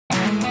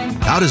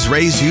How does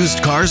Ray's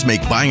Used Cars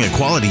make buying a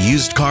quality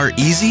used car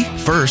easy?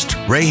 First,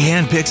 Ray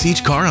handpicks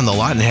each car on the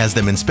lot and has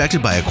them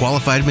inspected by a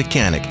qualified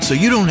mechanic, so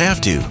you don't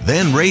have to.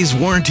 Then Ray's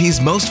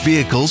warranties most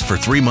vehicles for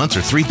 3 months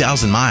or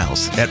 3,000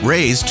 miles. At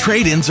Ray's,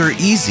 trade-ins are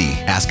easy.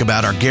 Ask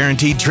about our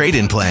guaranteed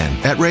trade-in plan.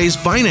 At Ray's,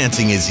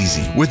 financing is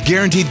easy with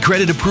guaranteed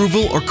credit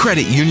approval or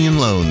credit union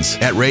loans.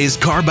 At Ray's,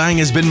 car buying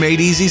has been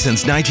made easy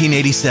since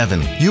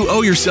 1987. You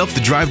owe yourself the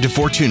drive to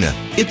Fortuna.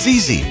 It's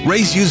easy.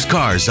 Ray's Used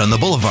Cars on the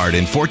Boulevard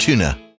in Fortuna.